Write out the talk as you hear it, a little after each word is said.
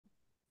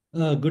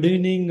Good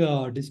evening,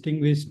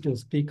 distinguished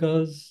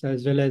speakers,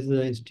 as well as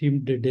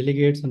esteemed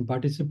delegates and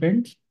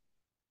participants.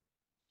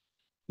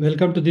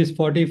 Welcome to this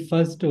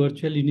 41st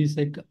virtual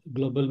UNISEC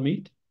Global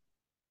Meet.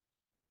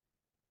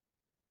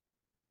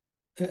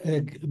 A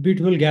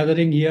beautiful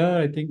gathering here.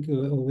 I think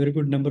a very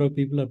good number of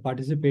people are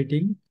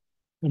participating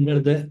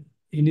under the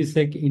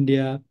UNISEC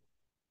India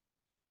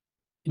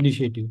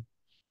initiative.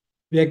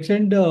 We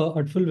extend a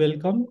heartfelt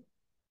welcome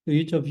to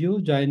each of you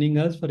joining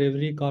us for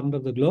every corner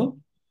of the globe.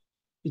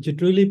 It's a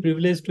truly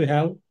privilege to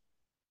have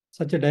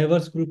such a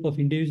diverse group of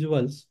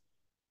individuals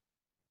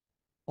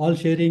all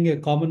sharing a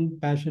common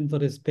passion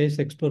for space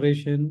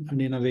exploration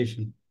and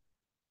innovation.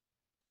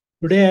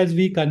 Today, as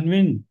we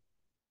convene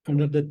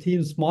under the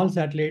theme Small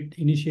Satellite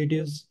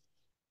Initiatives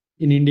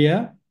in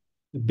India,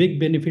 Big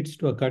Benefits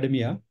to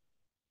Academia,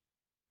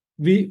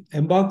 we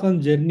embark on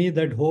a journey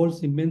that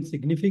holds immense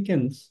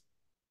significance,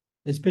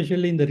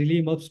 especially in the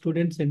realm of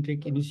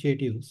student-centric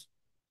initiatives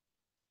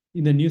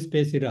in the new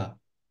space era.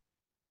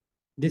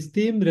 This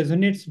theme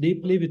resonates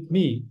deeply with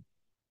me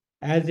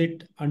as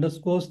it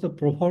underscores the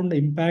profound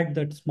impact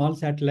that small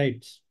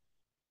satellites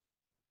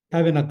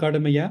have in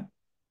academia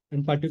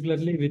and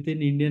particularly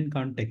within Indian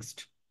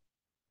context.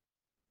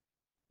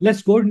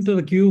 Let's go into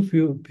the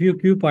few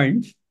key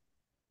points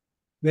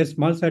where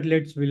small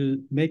satellites will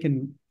make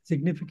a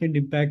significant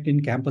impact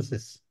in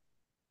campuses.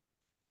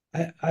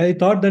 I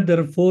thought that there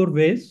are four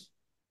ways.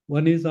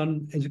 One is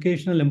on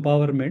educational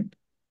empowerment.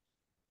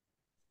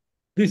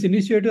 This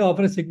initiative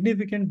offers a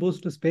significant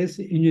boost to space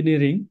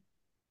engineering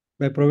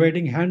by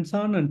providing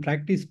hands-on and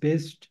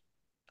practice-based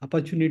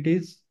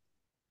opportunities,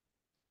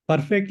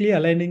 perfectly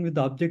aligning with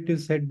the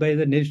objectives set by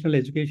the National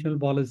Educational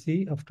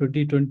Policy of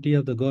 2020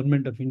 of the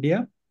Government of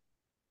India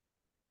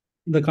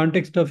in the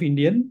context of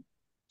Indian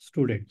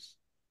students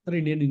or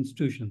Indian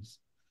institutions.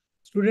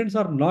 Students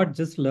are not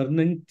just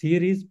learning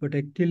theories, but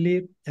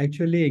actually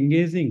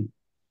engaging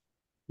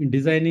in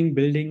designing,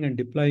 building, and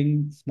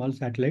deploying small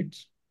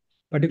satellites,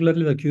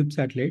 particularly the cube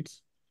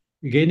satellites,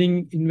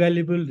 gaining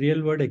invaluable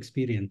real-world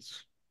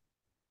experience.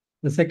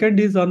 The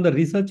second is on the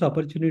research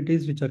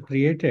opportunities which are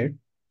created.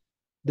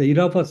 The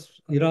era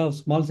of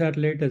small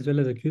satellite as well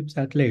as the cube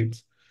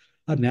satellites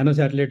or nano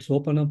satellites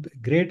open up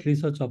great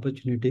research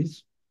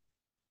opportunities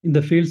in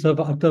the fields of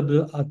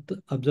Earth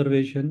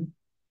observation,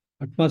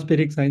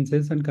 atmospheric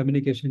sciences, and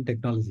communication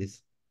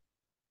technologies.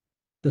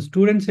 The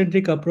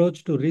student-centric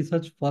approach to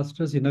research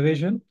fosters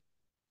innovation,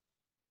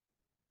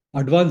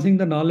 advancing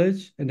the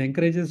knowledge, and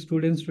encourages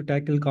students to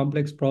tackle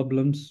complex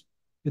problems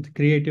with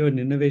creative and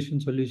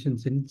innovation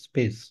solutions in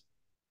space.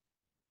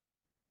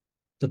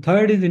 The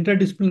third is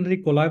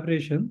interdisciplinary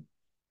collaboration.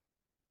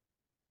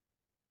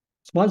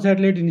 Small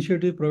satellite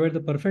initiatives provide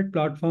the perfect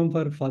platform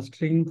for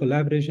fostering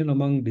collaboration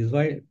among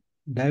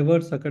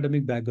diverse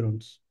academic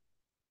backgrounds.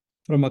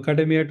 From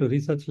academia to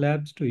research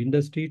labs to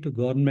industry to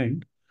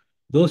government,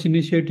 those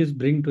initiatives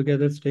bring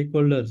together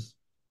stakeholders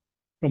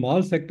from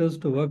all sectors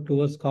to work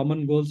towards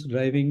common goals,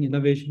 driving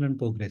innovation and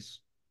progress.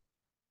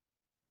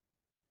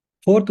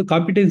 Fourth,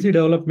 competency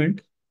development.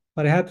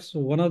 Perhaps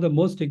one of the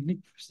most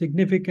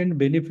significant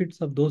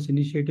benefits of those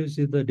initiatives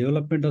is the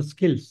development of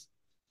skills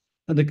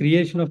and the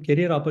creation of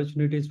career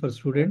opportunities for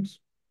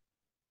students.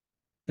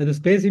 As the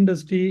space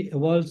industry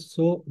evolves,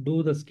 so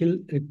do the skill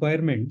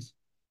requirements.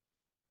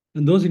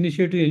 And those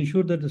initiatives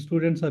ensure that the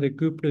students are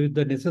equipped with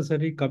the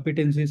necessary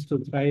competencies to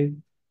thrive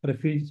for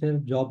future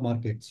job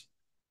markets.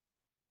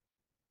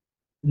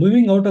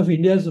 Moving out of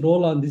India's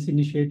role on these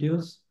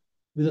initiatives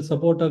with the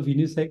support of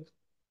UNISEC,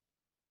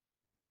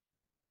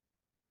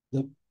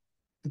 the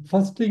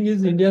first thing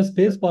is India's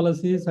space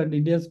policies and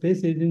India's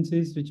space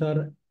agencies, which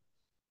are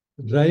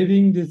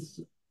driving this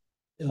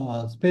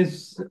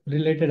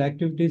space-related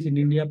activities in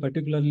India,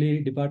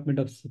 particularly Department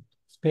of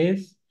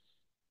Space,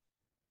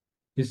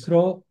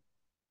 ISRO,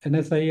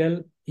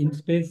 NSIL,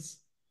 InSpace,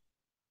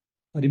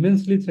 are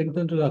immensely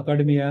strengthened to the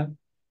academia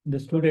in the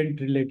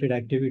student-related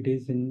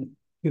activities in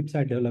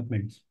CubeSat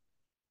developments.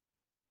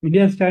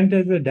 India stands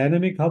as a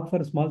dynamic hub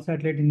for small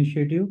satellite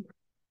initiative,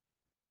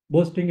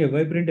 boasting a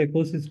vibrant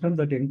ecosystem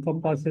that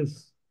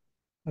encompasses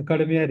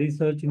academia,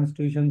 research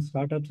institutions,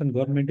 startups, and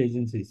government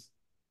agencies.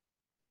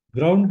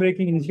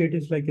 Groundbreaking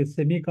initiatives like a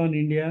Semicon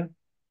India,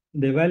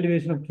 the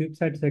evaluation of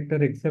CubeSat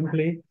sector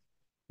exemplify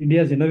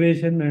India's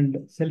innovation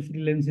and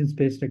self-reliance in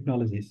space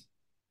technologies.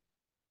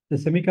 The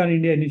Semicon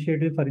India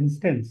initiative, for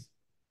instance,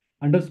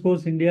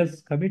 underscores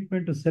India's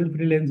commitment to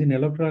self-reliance in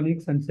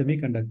electronics and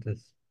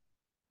semiconductors.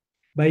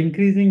 By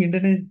increasing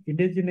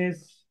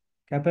indigenous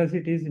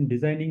capacities in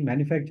designing,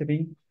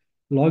 manufacturing,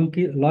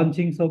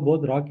 launchings of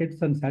both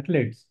rockets and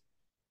satellites,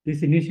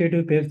 this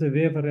initiative paves the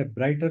way for a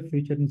brighter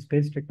future in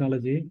space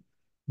technology,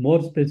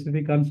 more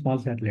specific on small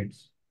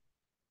satellites.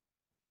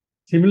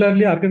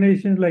 Similarly,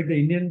 organizations like the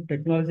Indian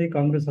Technology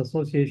Congress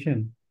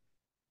Association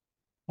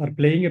are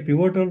playing a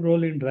pivotal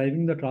role in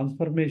driving the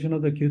transformation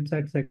of the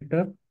CubeSat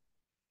sector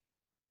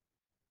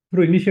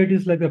through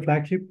initiatives like the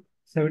flagship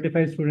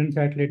 75 student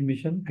satellite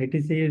mission.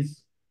 ITC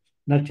is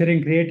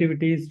nurturing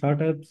creativity,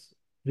 startups,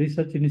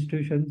 research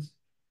institutions,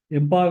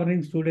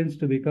 empowering students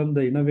to become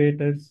the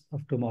innovators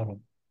of tomorrow.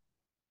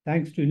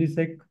 Thanks to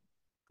UNISEC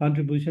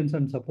contributions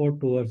and support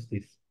towards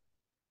this.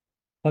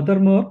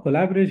 Furthermore,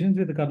 collaborations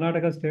with the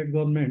Karnataka state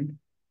government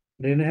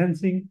are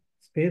enhancing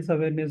space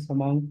awareness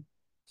among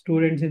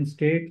students in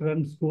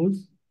state-run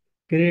schools,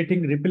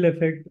 creating ripple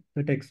effect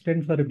that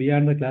extend far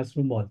beyond the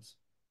classroom walls.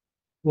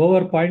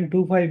 Over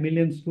 0.25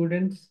 million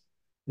students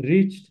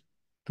reached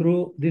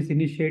through these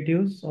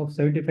initiatives of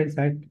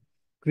 75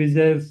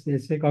 quizzes,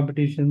 essay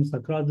competitions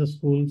across the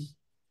schools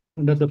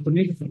under the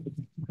Punit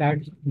Sat.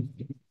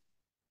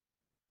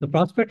 The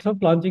prospects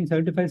of launching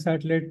 75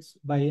 satellites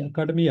by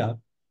academia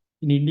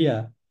in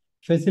India,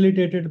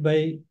 facilitated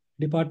by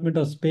Department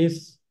of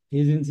Space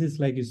agencies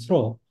like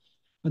ISRO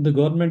and the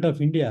Government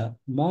of India,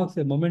 marks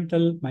a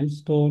monumental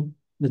milestone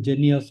in the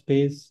journey of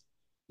space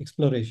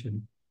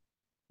exploration.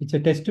 It's a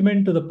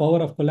testament to the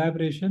power of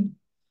collaboration,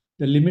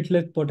 the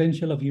limitless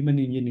potential of human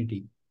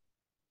ingenuity.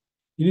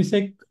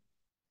 UNISEC,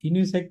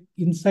 UNISEC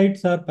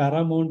insights are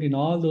paramount in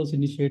all those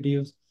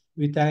initiatives.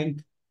 We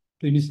thank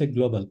to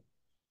UNISEC-Global.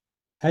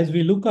 As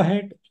we look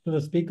ahead to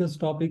the speakers'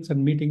 topics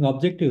and meeting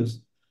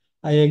objectives,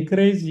 I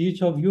encourage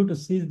each of you to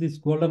seize this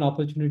golden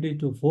opportunity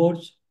to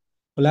forge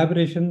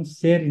collaboration,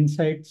 share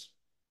insights,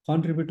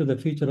 contribute to the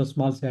future of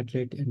small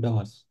satellite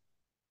endeavors.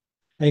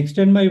 I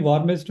extend my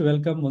warmest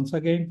welcome once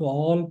again to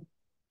all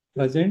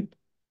present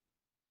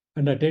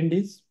and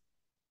attendees.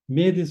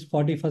 May this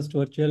 41st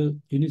virtual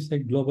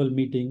UNISEC Global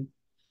meeting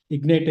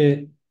ignite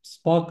a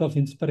spark of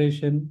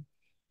inspiration,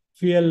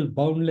 fuel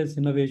boundless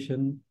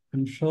innovation,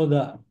 and show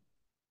the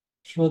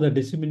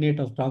disseminate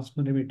of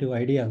transformative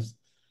ideas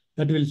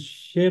that will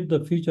shape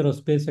the future of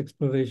space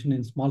exploration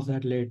in small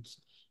satellites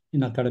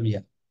in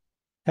academia.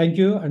 Thank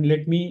you, and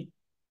let me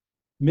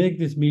make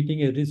this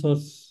meeting a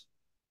resource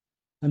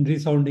and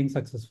resounding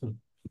successful.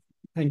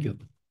 Thank you.